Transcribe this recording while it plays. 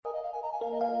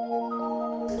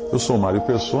Eu sou Mário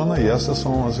Persona e essas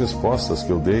são as respostas que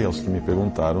eu dei aos que me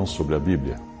perguntaram sobre a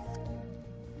Bíblia.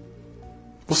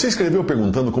 Você escreveu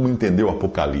perguntando como entender o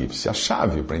Apocalipse. A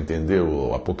chave para entender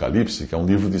o Apocalipse, que é um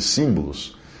livro de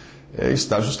símbolos,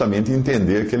 está justamente em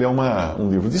entender que ele é um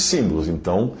livro de símbolos.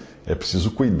 Então, é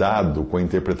preciso cuidado com a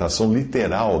interpretação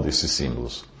literal desses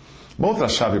símbolos. Uma outra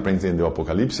chave para entender o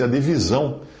Apocalipse é a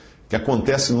divisão que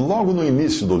acontece logo no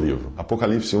início do livro.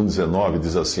 Apocalipse 1,19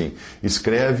 diz assim: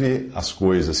 escreve as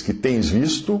coisas que tens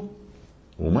visto,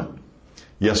 uma,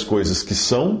 e as coisas que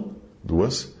são,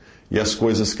 duas, e as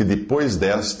coisas que depois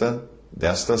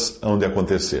destas hão de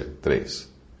acontecer, três.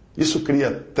 Isso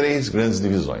cria três grandes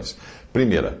divisões.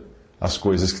 Primeira, as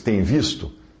coisas que tem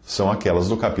visto são aquelas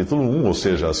do capítulo 1, ou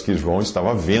seja, as que João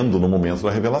estava vendo no momento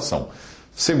da revelação.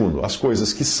 Segundo, as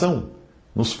coisas que são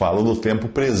nos falam do tempo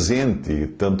presente,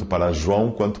 tanto para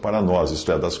João quanto para nós,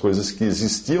 isto é, das coisas que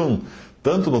existiam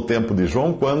tanto no tempo de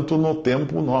João quanto no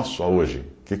tempo nosso, hoje.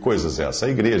 Que coisas é essa? A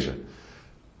igreja.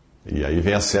 E aí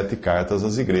vem as 7 cartas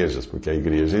às igrejas, porque a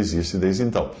igreja existe desde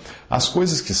então. As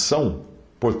coisas que são,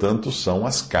 portanto, são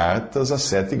as cartas às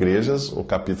 7 igrejas, o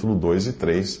capítulo 2 e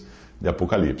 3 de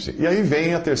Apocalipse. E aí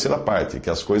vem a terceira parte, que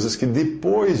é as coisas que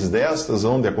depois destas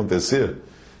hão de acontecer,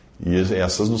 e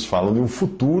essas nos falam de um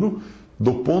futuro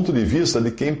do ponto de vista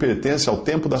de quem pertence ao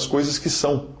tempo das coisas que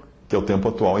são, que é o tempo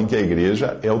atual em que a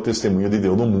igreja é o testemunho de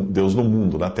Deus no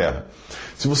mundo, na terra.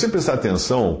 Se você prestar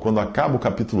atenção, quando acaba o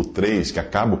capítulo 3, que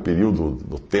acaba o período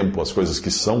do tempo, as coisas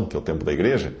que são, que é o tempo da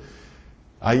igreja,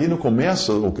 aí no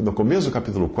começo do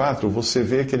capítulo 4, você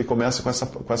vê que ele começa com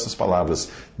essas palavras: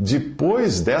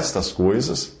 depois destas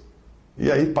coisas. E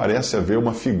aí parece haver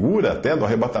uma figura até do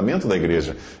arrebatamento da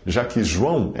igreja, já que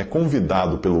João é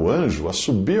convidado pelo anjo a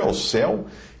subir ao céu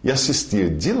e assistir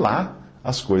de lá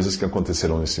as coisas que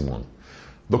acontecerão nesse mundo.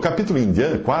 Do capítulo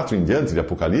 4 em diante de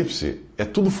Apocalipse, é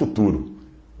tudo futuro.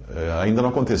 Ainda não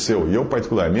aconteceu. E eu,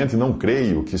 particularmente, não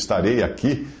creio que estarei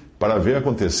aqui para ver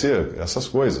acontecer essas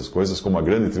coisas. Coisas como a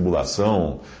grande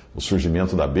tribulação, o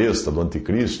surgimento da besta, do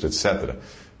anticristo, etc.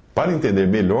 Para entender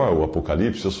melhor o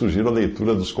Apocalipse, eu sugiro a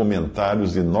leitura dos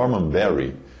comentários de Norman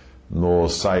Berry no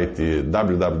site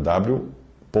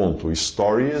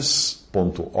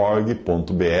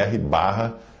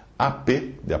www.stories.org.br/ap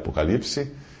de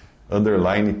Apocalipse,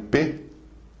 _p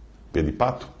de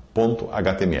pato,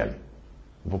 .html.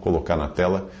 Vou colocar na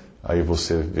tela, aí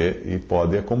você vê e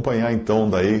pode acompanhar então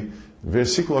daí,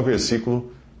 versículo a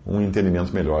versículo, um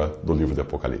entendimento melhor do livro de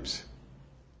Apocalipse.